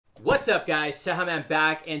What's up, guys? Sahaman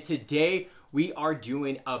back, and today we are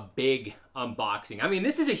doing a big unboxing. I mean,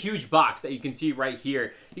 this is a huge box that you can see right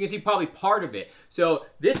here. You can see probably part of it. So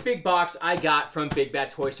this big box I got from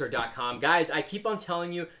BigBadToyStore.com. Guys, I keep on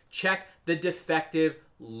telling you, check the defective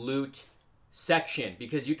loot section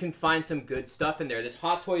because you can find some good stuff in there. This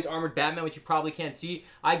Hot Toys Armored Batman, which you probably can't see,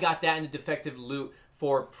 I got that in the defective loot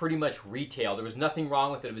for pretty much retail. There was nothing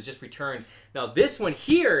wrong with it. It was just returned. Now this one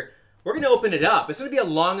here, we're going to open it up. It's going to be a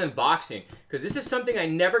long unboxing because this is something I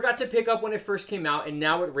never got to pick up when it first came out, and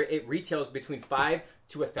now it retails between $500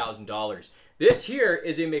 to $1,000. This here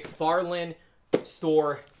is a McFarlane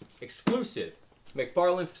Store exclusive.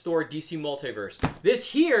 McFarlane Store DC Multiverse. This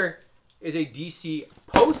here is a DC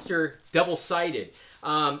poster, double-sided.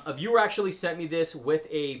 A viewer actually sent me this with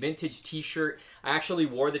a vintage t-shirt. I actually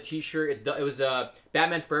wore the t-shirt. It was a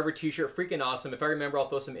Batman Forever t-shirt. Freaking awesome. If I remember, I'll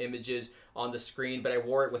throw some images on the screen, but I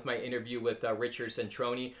wore it with my interview with Richard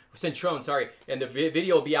Centrone, sorry, and the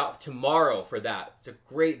video will be out tomorrow for that. It's a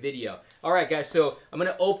great video. All right, guys, so I'm going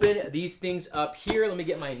to open these things up here. Let me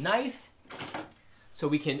get my knife so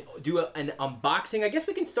we can do an unboxing. I guess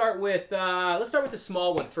we can start with, let's start with the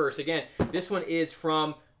small one first. Again, this one is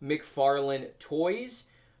from McFarlane Toys.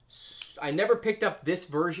 I never picked up this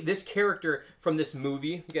version, this character from this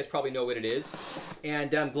movie. You guys probably know what it is.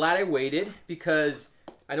 And I'm glad I waited because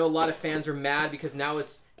I know a lot of fans are mad because now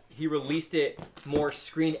he released it more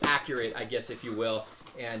screen accurate, I guess, if you will.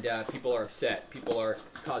 And people are upset. People are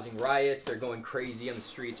causing riots. They're going crazy on the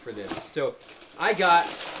streets for this. So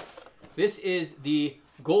this is the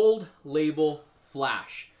gold label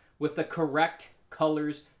Flash with the correct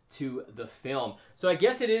colors to the film. So I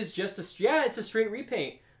guess it is just it's a straight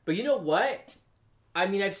repaint. But you know what? I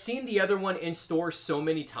mean, I've seen the other one in stores so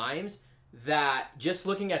many times that just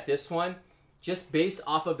looking at this one, just based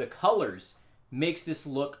off of the colors, makes this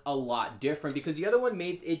look a lot different because the other one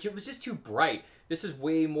it was just too bright. This is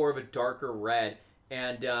way more of a darker red,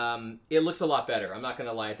 and it looks a lot better. I'm not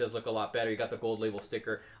gonna lie, it does look a lot better. You got the gold label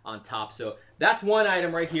sticker on top, so that's one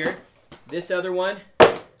item right here. This other one,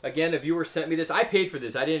 again, a viewer sent me this. I paid for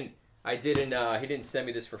this. He didn't send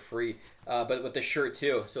me this for free, but with the shirt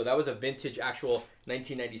too. So that was a vintage, actual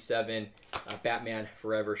 1997 Batman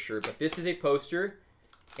Forever shirt. But this is a poster,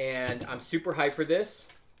 and I'm super hyped for this.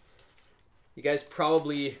 You guys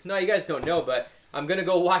you guys don't know, but I'm gonna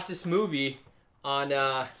go watch this movie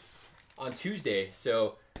on Tuesday.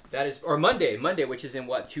 So that is, or Monday, which is in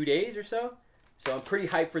what, 2 days or so? So I'm pretty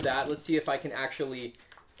hyped for that. Let's see if I can actually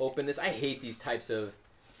open this. I hate these types of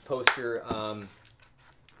poster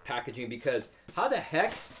packaging because how the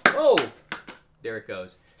heck? Oh, there it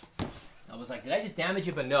goes. I was like, did I just damage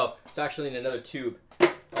it? But no, it's actually in another tube.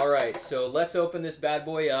 All right, so let's open this bad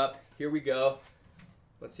boy up. Here we go.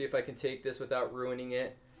 Let's see if I can take this without ruining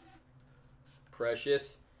it.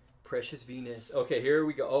 Precious Venus. Okay, here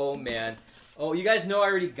we go. Oh man. Oh, you guys know I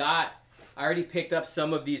already picked up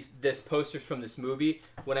some of this posters from this movie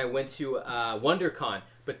when I went to WonderCon.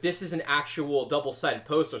 But this is an actual double-sided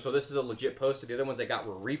poster, so this is a legit poster. The other ones I got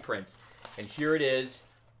were reprints. And here it is.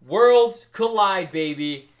 Worlds collide,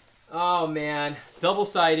 baby. Oh, man.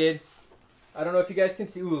 Double-sided. I don't know if you guys can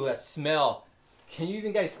see. Ooh, that smell. Can you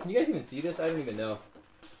guys even see this? I don't even know.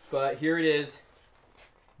 But here it is.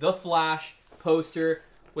 The Flash poster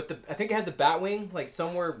with I think it has the Batwing, like,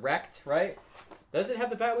 somewhere wrecked, right? Does it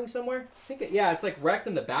have the Batwing somewhere? I think yeah, it's like wrecked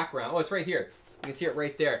in the background. Oh, it's right here. You can see it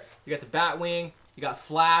right there. You got the Batwing, you got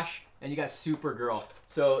Flash, and you got Supergirl.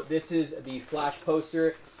 So this is the Flash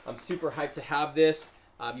poster. I'm super hyped to have this.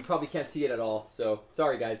 You probably can't see it at all, so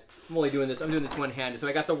sorry guys. I'm only doing this. I'm doing this one-handed. So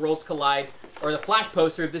I got the Worlds Collide, or the Flash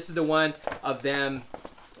poster. This is the one of them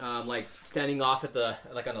like standing off at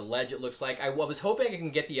like on a ledge. It looks like. I was hoping I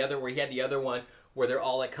can get the other where he had the other one where they're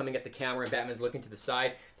all like coming at the camera and Batman's looking to the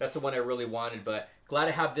side. That's the one I really wanted, but glad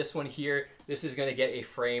to have this one here. This is gonna get a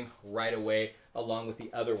frame right away along with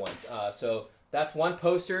the other ones. So that's one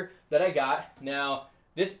poster that I got. Now,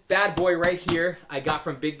 this bad boy right here, I got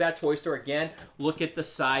from Big Bad Toy Store. Again, look at the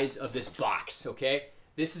size of this box, okay?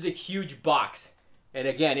 This is a huge box. And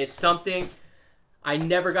again, it's something I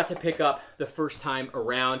never got to pick up the first time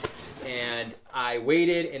around. And I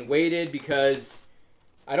waited and waited because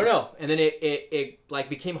I don't know. And then it like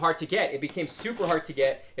became hard to get. It became super hard to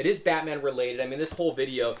get. It is Batman related. I mean, this whole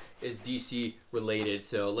video is DC related.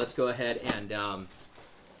 So let's go ahead and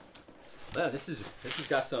this has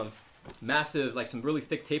got some massive, like some really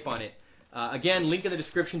thick tape on it. Again, link in the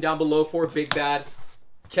description down below for Big Bad.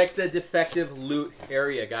 Check the defective loot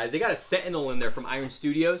area, guys. They got a Sentinel in there from Iron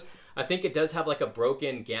Studios. I think it does have like a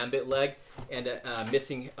broken Gambit leg and a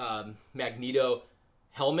missing Magneto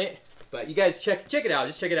helmet. But you guys check it out.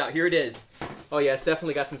 Just check it out. Here it is. Oh yeah, it's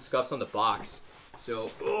definitely got some scuffs on the box. So,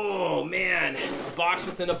 oh man, a box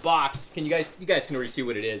within a box. You guys can already see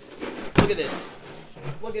what it is. Look at this.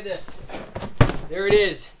 Look at this. There it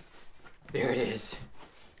is. There it is.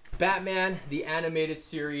 Batman, the animated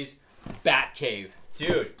series, Batcave.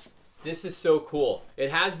 Dude, this is so cool.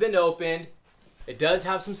 It has been opened. It does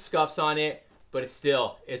have some scuffs on it, but it's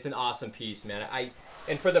an awesome piece, man.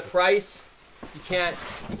 And for the price, you can't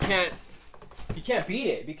beat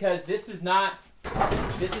it, because this is not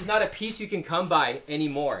a piece you can come by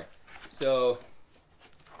anymore. So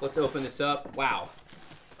let's open this up. Wow.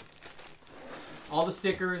 All the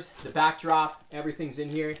stickers, the backdrop, everything's in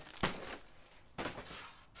here.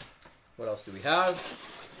 What else do we have?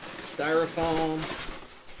 Styrofoam.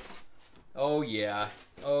 Oh yeah.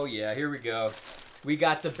 Oh yeah, here we go. We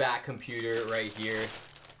got the Bat computer right here.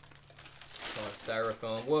 Oh,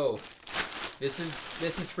 styrofoam. Whoa. This is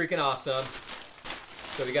freaking awesome.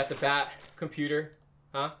 So we got the Bat computer.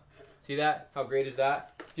 Huh? See that? How great is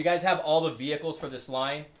that? If you guys have all the vehicles for this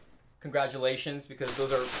line, congratulations, because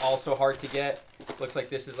those are also hard to get. Looks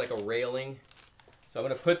like this is like a railing. So I'm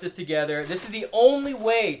going to put this together. This is the only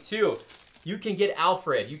way, too, you can get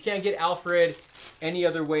Alfred. You can't get Alfred any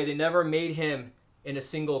other way. They never made him in a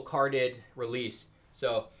single carded release.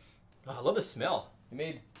 So, oh, I love the smell.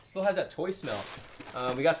 Still has that toy smell.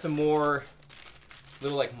 We got some more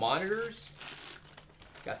little like monitors.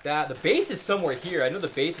 Got that. The base is somewhere here. I know the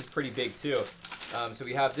base is pretty big too. So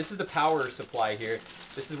we have, this is the power supply here.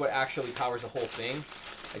 This is what actually powers the whole thing.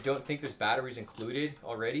 I don't think there's batteries included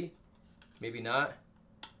already. Maybe not.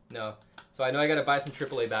 No. So I know I got to buy some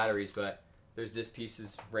AAA batteries, but there's this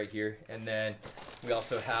pieces right here. And then we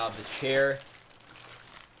also have the chair.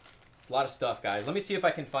 A lot of stuff, guys. Let me see if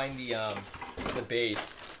I can find the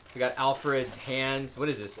base. We got Alfred's hands. What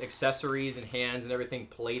is this? Accessories and hands and everything.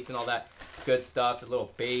 Plates and all that good stuff. A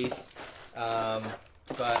little base. But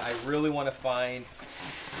I really want to find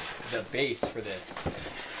the base for this.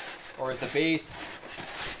 Or is the base...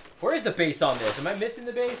 Where is the base on this? Am I missing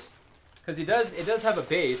the base? Because it does have a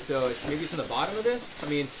base, so maybe it's in the bottom of this? I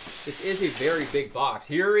mean, this is a very big box.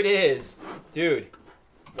 Here it is. Dude.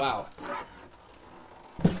 Wow.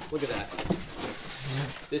 Look at that.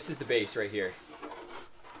 This is the base right here.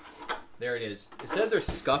 There it is. It says there's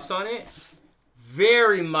scuffs on it.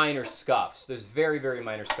 Very minor scuffs. There's very, very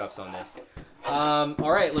minor scuffs on this.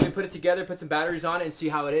 All right, let me put it together, put some batteries on it, and see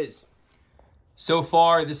how it is. So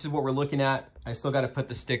far, this is what we're looking at. I still got to put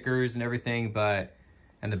the stickers and everything,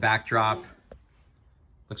 and the backdrop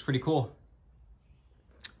looks pretty cool.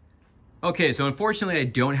 Okay, so unfortunately, I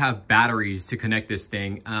don't have batteries to connect this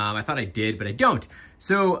thing. I thought I did, but I don't.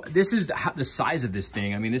 So this is the size of this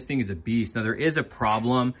thing. I mean, this thing is a beast. Now, there is a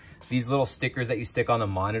problem. These little stickers that you stick on the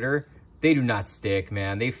monitor, they do not stick,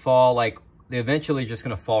 man. They fall like, they're eventually just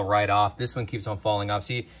gonna fall right off. This one keeps on falling off.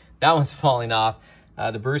 See, that one's falling off.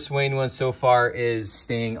 The Bruce Wayne one so far is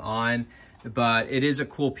staying on, but it is a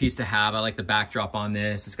cool piece to have. I like the backdrop on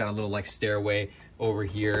this. It's got a little like stairway over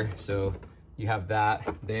here. So you have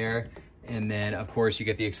that there. And then of course you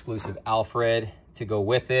get the exclusive Alfred to go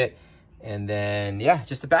with it. And then, yeah,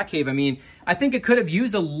 just the Batcave. I mean, I think it could have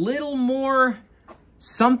used a little more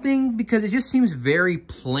something because it just seems very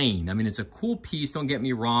plain. I mean, it's a cool piece, don't get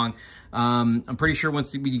me wrong. I'm pretty sure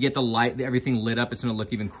once you get the light, everything lit up, it's gonna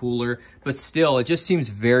look even cooler. But still, it just seems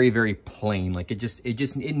very, very plain. Like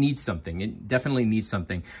it needs something. It definitely needs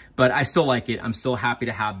something. But I still like it. I'm still happy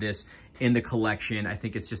to have this in the collection. I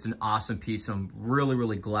think it's just an awesome piece. So I'm really,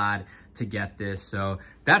 really glad to get this. So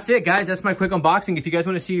that's it, guys. That's my quick unboxing. If you guys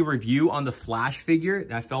want to see a review on the Flash figure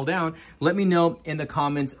that fell down, let me know in the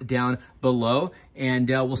comments down below. And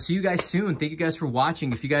we'll see you guys soon. Thank you guys for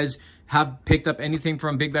watching. If you guys have picked up anything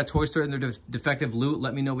from Big Bad Toy Store and their defective loot,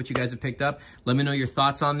 let me know what you guys have picked up. Let me know your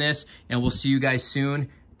thoughts on this, and we'll see you guys soon.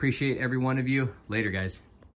 Appreciate every one of you. Later, guys.